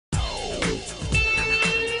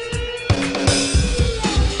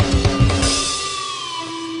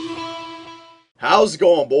How's it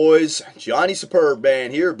going, boys? Johnny Superb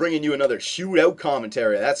Man here, bringing you another shootout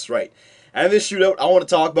commentary. That's right. And in this shootout, I want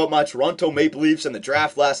to talk about my Toronto Maple Leafs and the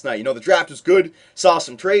draft last night. You know, the draft was good. Saw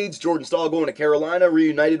some trades. Jordan Staal going to Carolina,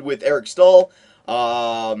 reunited with Eric Staal.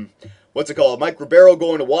 What's it called? Mike Ribeiro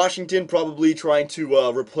going to Washington, probably trying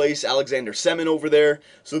to replace Alexander Semin over there.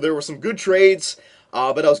 So there were some good trades.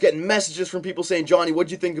 But I was getting messages from people saying, Johnny, what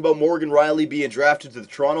do you think about Morgan Rielly being drafted to the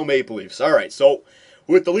Toronto Maple Leafs? All right, so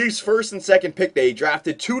with the Leafs' first and second pick, they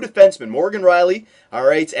drafted two defensemen, Morgan Rielly, all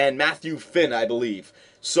right, and Matthew Finn, I believe.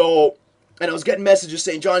 So, and I was getting messages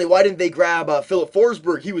saying, Johnny, why didn't they grab Philip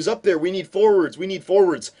Forsberg? He was up there. We need forwards. We need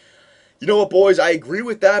forwards. You know what, boys? I agree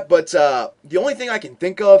with that, but the only thing I can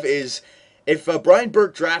think of is if Brian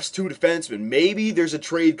Burke drafts two defensemen, maybe there's a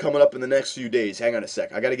trade coming up in the next few days. Hang on a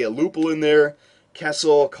sec. I got to get Lupul in there.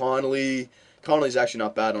 Kessel, Connolly. Connolly's actually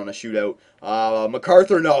not bad on a shootout.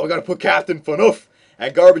 MacArthur, no. We got to put Captain Phaneuf.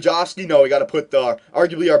 And Garbajovsky, no. We got to put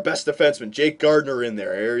arguably our best defenseman, Jake Gardiner, in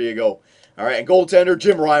there. There you go. All right, and goaltender,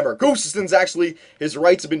 Jim Reimer. Gustafson's actually, his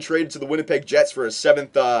rights have been traded to the Winnipeg Jets for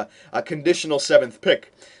a conditional seventh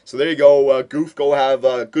pick. So there you go, Goof. Go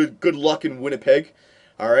have good luck in Winnipeg.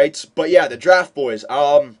 All right, but yeah, the draft, boys.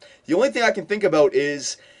 The only thing I can think about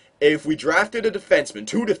is if we drafted a defenseman,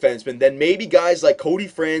 two defensemen, then maybe guys like Cody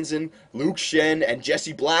Franzen, Luke Schenn, and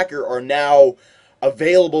Jesse Blacker are now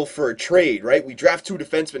available for a trade, right? We draft two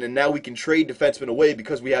defensemen, and now we can trade defensemen away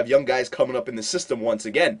because we have young guys coming up in the system once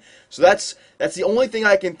again. So that's the only thing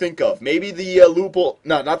I can think of. Maybe the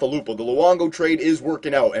not the Luongo trade is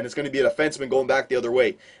working out, and it's going to be a defenseman going back the other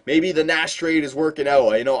way. Maybe the Nash trade is working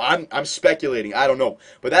out. You know, I'm speculating. I don't know,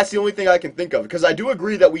 but that's the only thing I can think of because I do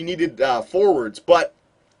agree that we needed forwards, but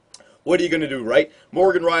what are you going to do, right?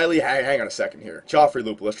 Morgan Rielly, hang on a second here. Joffrey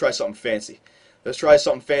Lupul, let's try something fancy. Let's try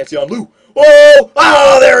something fancy on Lou. Whoa!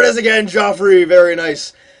 Oh, there it is again, Joffrey. Very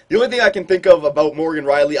nice. The only thing I can think of about Morgan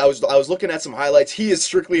Rielly, I was looking at some highlights. He is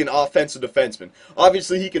strictly an offensive defenseman.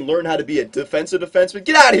 Obviously, he can learn how to be a defensive defenseman.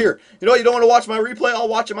 Get out of here. You know, you don't want to watch my replay? I'll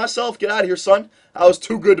watch it myself. Get out of here, son. I was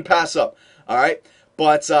too good to pass up. All right?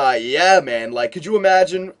 But, yeah, man, like, could you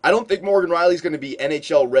imagine? I don't think Morgan Rielly's going to be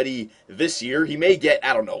NHL ready this year. He may get,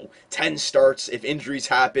 I don't know, 10 starts if injuries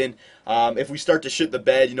happen. If we start to shit the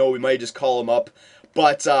bed, you know, we might just call him up.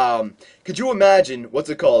 But could you imagine, what's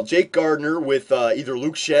it called, Jake Gardiner with either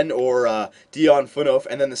Luke Schenn or Dion Phaneuf,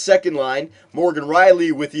 and then the second line, Morgan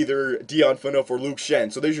Rielly with either Dion Phaneuf or Luke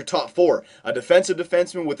Schenn. So there's your top four. A defensive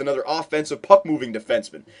defenseman with another offensive puck-moving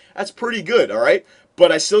defenseman. That's pretty good, all right?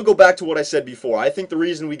 But I still go back to what I said before. I think the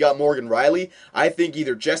reason we got Morgan Rielly, I think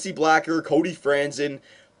either Jesse Blacker, Cody Franzen,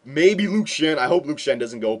 maybe Luke Schenn. I hope Luke Schenn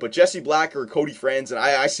doesn't go, but Jesse Blacker or Cody Franzen,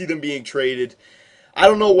 I see them being traded. I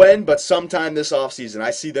don't know when, but sometime this offseason,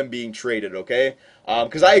 I see them being traded, okay?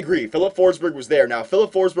 Because I agree, Philip Forsberg was there. Now,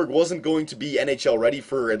 Philip Forsberg wasn't going to be NHL ready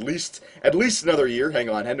for at least another year. Hang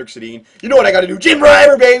on, Henrik Sedin. You know what I got to do? Jim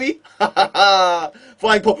Reimer, baby!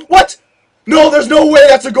 Flying pole. What? No, there's no way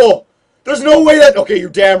that's a goal. There's no way that... Okay,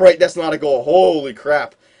 you're damn right that's not a goal. Holy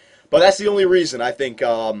crap. But that's the only reason I think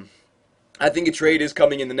a trade is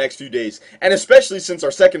coming in the next few days. And especially since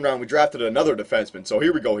our second round, we drafted another defenseman. So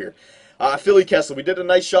here we go here. Philly Kessel, we did a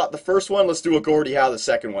nice shot the first one. Let's do a Gordie Howe the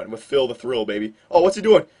second one with Phil the Thrill, baby. Oh, what's he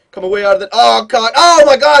doing? Coming way out of the... Oh, God. Oh,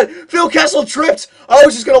 my God. Phil Kessel tripped. I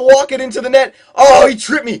was just going to walk it into the net. Oh, he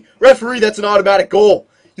tripped me. Referee, that's an automatic goal.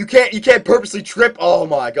 You can't purposely trip. Oh,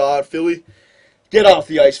 my God, Philly. Get off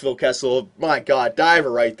the ice, Phil Kessel. My God,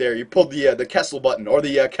 diver right there. You pulled the Kessel button, or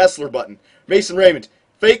the Kessler button. Mason Raymond,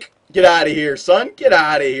 fake. Get out of here, son. Get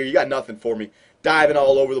out of here. You got nothing for me. Diving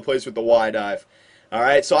all over the place with the Y dive. All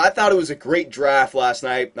right, so I thought it was a great draft last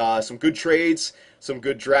night. Some good trades, some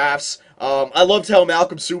good drafts. I loved how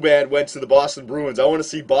Malcolm Subban went to the Boston Bruins. I want to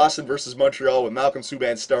see Boston versus Montreal with Malcolm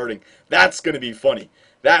Subban starting. That's going to be funny.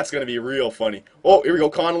 That's going to be real funny. Oh, here we go,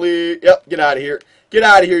 Connolly. Yep, get out of here. Get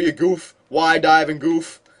out of here, you goof. Why diving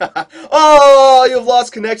goof? Oh, you've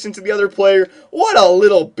lost connection to the other player. What a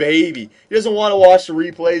little baby. He doesn't want to watch the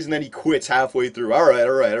replays, and then he quits halfway through. All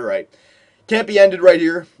right. Can't be ended right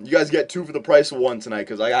here. You guys get two for the price of one tonight,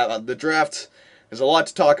 because I got the draft. There's a lot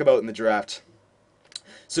to talk about in the draft.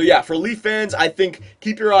 So yeah, for Leaf fans, I think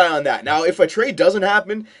keep your eye on that. Now, if a trade doesn't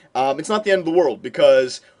happen, it's not the end of the world,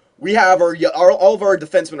 because we have all of our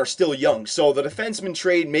defensemen are still young, so the defenseman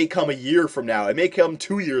trade may come a year from now. It may come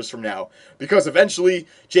 2 years from now, because eventually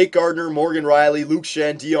Jake Gardiner, Morgan Rielly, Luke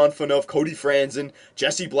Schenn, Dion Phaneuf, Cody Franzen,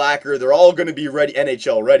 Jesse Blacker, they're all going to be ready,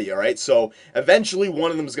 NHL ready, all right? So eventually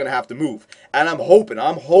one of them is going to have to move, and I'm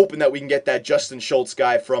hoping that we can get that Justin Schultz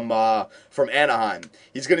guy from Anaheim.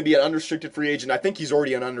 He's going to be an unrestricted free agent. I think he's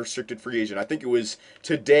already an unrestricted free agent. I think it was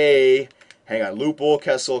today. Hang on. Lupul,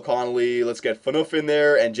 Kessel, Connolly. Let's get Phaneuf in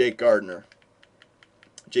there and Jake Gardner.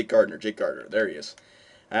 Jake Gardner. There he is.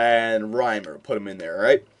 And Reimer. Put him in there, all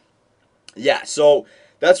right? Yeah, so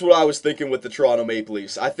that's what I was thinking with the Toronto Maple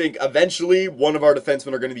Leafs. I think eventually one of our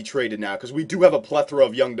defensemen are going to be traded now because we do have a plethora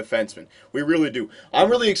of young defensemen. We really do. I'm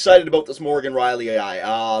really excited about this Morgan Riley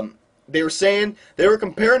guy. They were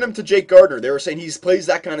comparing him to Jake Gardner. They were saying he plays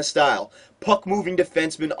that kind of style. Puck-moving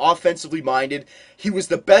defenseman, offensively minded. He was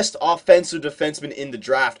the best offensive defenseman in the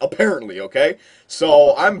draft, apparently, okay?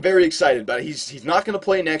 So I'm very excited, but he's not going to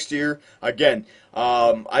play next year. Again,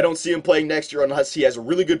 I don't see him playing next year unless he has a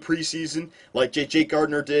really good preseason like Jake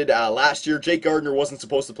Gardner did last year. Jake Gardner wasn't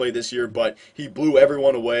supposed to play this year, but he blew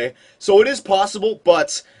everyone away. So it is possible,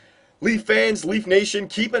 but Leaf fans, Leaf Nation,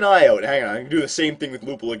 keep an eye out. Hang on, I can do the same thing with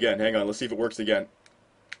Lupul again. Hang on, let's see if it works again.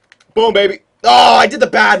 Boom, baby. Oh, I did the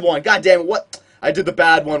bad one. God damn it, what? I did the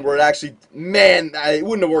bad one where it actually, man, it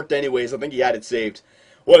wouldn't have worked anyways. I think he had it saved.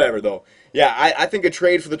 Whatever, though. Yeah, I think a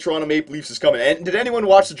trade for the Toronto Maple Leafs is coming. And did anyone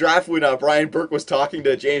watch the draft when Brian Burke was talking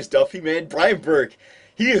to James Duffy, man? Brian Burke,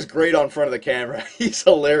 he is great on front of the camera. He's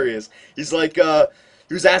hilarious. He's like,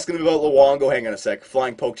 he was asking him about Luongo. Hang on a sec.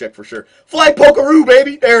 Flying poke check for sure. Flying pokeroo,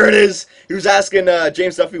 baby! There it is. He was asking,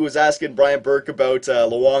 James Duffy was asking Brian Burke about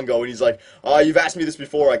Luongo, and he's like, you've asked me this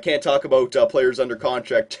before. I can't talk about players under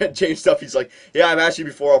contract. James Duffy's like, yeah, I've asked you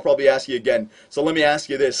before. I'll probably ask you again. So let me ask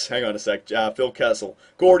you this. Hang on a sec. Phil Kessel.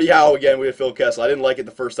 Gordie Howe again. We have Phil Kessel. I didn't like it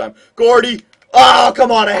the first time. Gordie! Oh,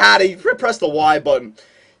 come on. I had it. He pressed the Y button.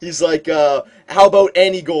 He's like, how about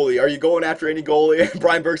any goalie? Are you going after any goalie?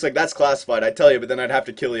 Brian Burke's like, that's classified. I'd tell you, but then I'd have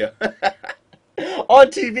to kill you. On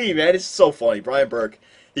TV, man. It's so funny. Brian Burke,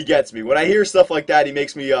 he gets me. When I hear stuff like that, he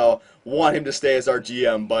makes me want him to stay as our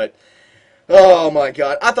GM. But, oh, my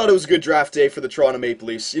God. I thought it was a good draft day for the Toronto Maple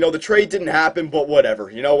Leafs. You know, the trade didn't happen, but whatever.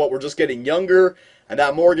 You know what? We're just getting younger. And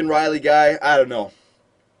that Morgan Riley guy, I don't know.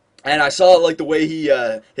 And I saw, like, the way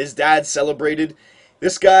his dad celebrated.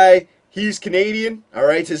 This guy... He's Canadian, all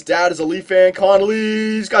right? His dad is a Leaf fan.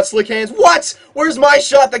 Connolly's got slick hands. What? Where's my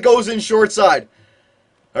shot that goes in short side?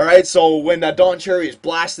 All right, so when Don Cherry is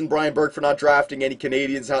blasting Brian Burke for not drafting any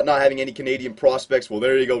Canadians, not having any Canadian prospects, well,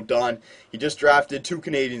 there you go, Don. He just drafted 2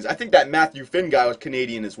 Canadians. I think that Matthew Finn guy was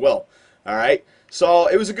Canadian as well, all right? So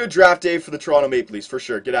it was a good draft day for the Toronto Maple Leafs, for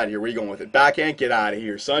sure. Get out of here. Where are you going with it? Backhand? Get out of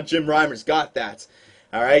here, son. Jim Reimer's got that.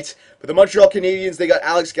 All right, but the Montreal Canadiens, they got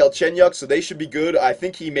Alex Galchenyuk, so they should be good. I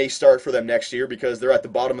think he may start for them next year because they're at the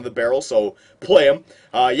bottom of the barrel, so play him.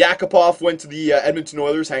 Yakupov went to the Edmonton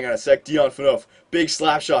Oilers. Hang on a sec. Dion Phaneuf. Big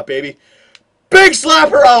slap shot, baby. Big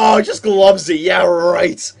slapper! Oh, just gloves it. Yeah,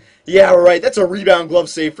 right. Yeah, right. That's a rebound glove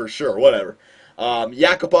save for sure. Whatever.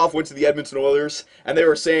 Yakupov went to the Edmonton Oilers, and they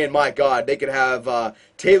were saying, my God, they could have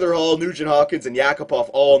Taylor Hall, Nugent Hopkins, and Yakupov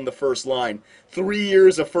all in the first line. 3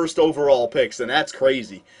 years of first overall picks, and that's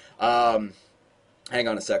crazy. Hang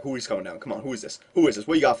on a sec. Who is coming down? Come on, who is this? Who is this?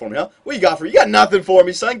 What you got for me, huh? What you got for me? You got nothing for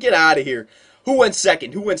me, son. Get out of here. Who went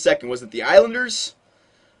second? Who went second? Was it the Islanders?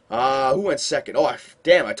 Who went second? Oh,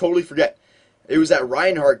 damn, I totally forget. It was that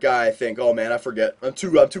Reinhardt guy, I think. Oh, man, I forget. I'm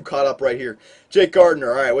too caught up right here. Jake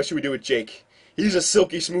Gardner. All right, what should we do with Jake? He's a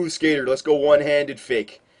silky smooth skater. Let's go one-handed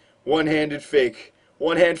fake. One-handed fake.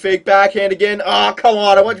 One-hand fake, backhand again. Oh, come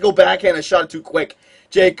on. I wanted to go backhand. I shot it too quick.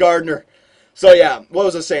 Jake Gardner. So, yeah, what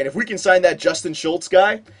was I saying? If we can sign that Justin Schultz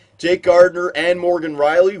guy, Jake Gardner and Morgan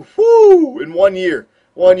Riley, whoo, in 1 year.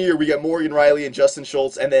 1 year, we get Morgan Riley and Justin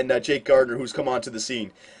Schultz, and then Jake Gardner, who's come onto the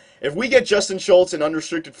scene. If we get Justin Schultz, an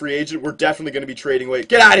unrestricted free agent, we're definitely going to be trading away.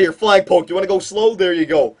 Get out of here, flying poke. You want to go slow? There you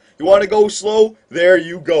go. You want to go slow? There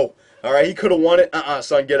you go. All right, he could have won it.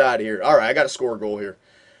 Son, get out of here. All right, I got to score a goal here.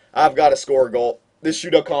 I've got to score a goal. This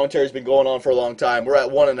shootout commentary has been going on for a long time. We're at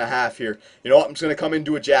 1.5 here. You know what? I'm just going to come in and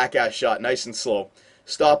do a jackass shot, nice and slow.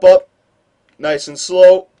 Stop up, nice and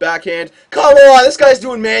slow. Backhand. Come on, this guy's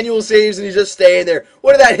doing manual saves and he's just staying there.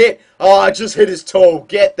 What did that hit? Oh, it just hit his toe.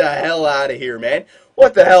 Get the hell out of here, man.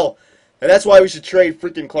 What the hell? And that's why we should trade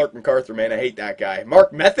freaking Clark MacArthur, man. I hate that guy.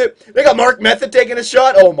 Mark Method? They got Mark Method taking a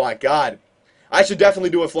shot? Oh, my God. I should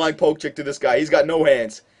definitely do a flying poke check to this guy. He's got no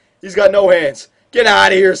hands. He's got no hands. Get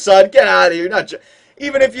out of here, son. Get out of here.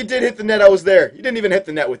 Even if you did hit the net, I was there. You didn't even hit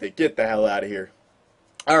the net with it. Get the hell out of here.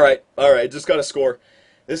 All right. Just got to score.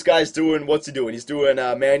 This guy's doing, what's he doing? He's doing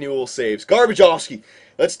manual saves. Garbageovsky.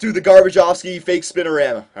 Let's do the Garbageovsky fake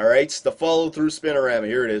spinorama. All right. The follow-through spinorama.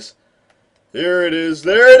 Here it is. Here it is.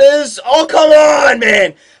 There it is. Oh, come on,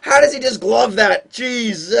 man. How does he just glove that?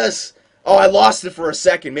 Jesus. Oh, I lost it for a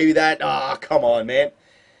second. Maybe that. Ah, come on, man.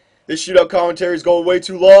 This shootout commentary is going way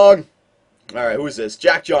too long. All right, who is this?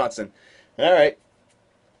 Jack Johnson. All right.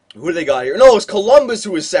 Who do they got here? No, it's Columbus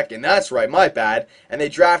who was second. That's right, my bad. And they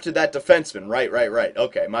drafted that defenseman. Right.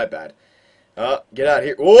 Okay, my bad. Get out of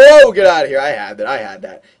here. Whoa, get out of here. I had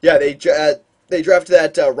that. Yeah, they drafted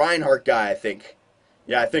that Reinhardt guy, I think.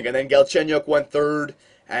 Yeah, I think. And then Galchenyuk went third.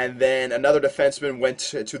 And then another defenseman went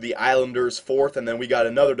to the Islanders fourth. And then we got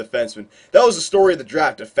another defenseman. That was the story of the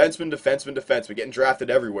draft. Defenseman. Getting drafted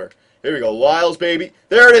everywhere. Here we go. Lyles, baby.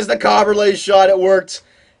 There it is, the Cobberlay shot. It worked.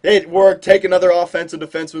 It worked. Take another offensive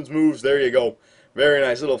defenseman's moves. There you go. Very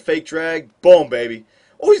nice. Little fake drag. Boom, baby.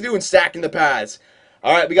 Oh, he's doing stacking the pads.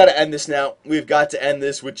 All right, we got to end this now. We've got to end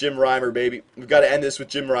this with Jim Reimer, baby. We've got to end this with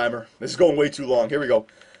Jim Reimer. This is going way too long. Here we go.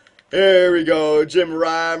 Here we go, Jim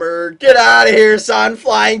Reimer. Get out of here, son.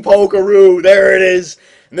 Flying pokeroo. There it is.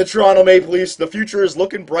 And the Toronto Maple Leafs, the future is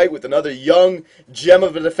looking bright with another young gem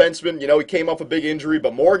of a defenseman. You know, he came off a big injury,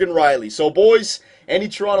 but Morgan Rielly. So, boys, any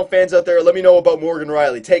Toronto fans out there, let me know about Morgan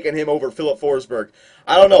Rielly, taking him over Philip Forsberg.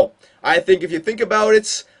 I don't know. I think if you think about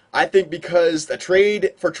it, I think because the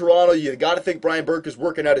trade for Toronto, you got to think Brian Burke is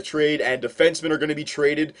working out a trade, and defensemen are going to be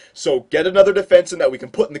traded. So get another defenseman that we can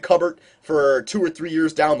put in the cupboard for 2 or 3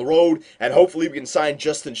 years down the road, and hopefully we can sign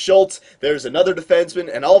Justin Schultz. There's another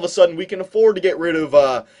defenseman, and all of a sudden we can afford to get rid of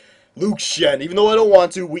Luke Schenn. Even though I don't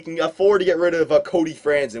want to, we can afford to get rid of Cody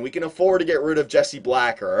Franzen. We can afford to get rid of Jesse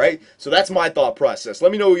Blacker, all right? So that's my thought process.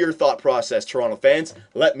 Let me know your thought process, Toronto fans.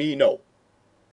 Let me know.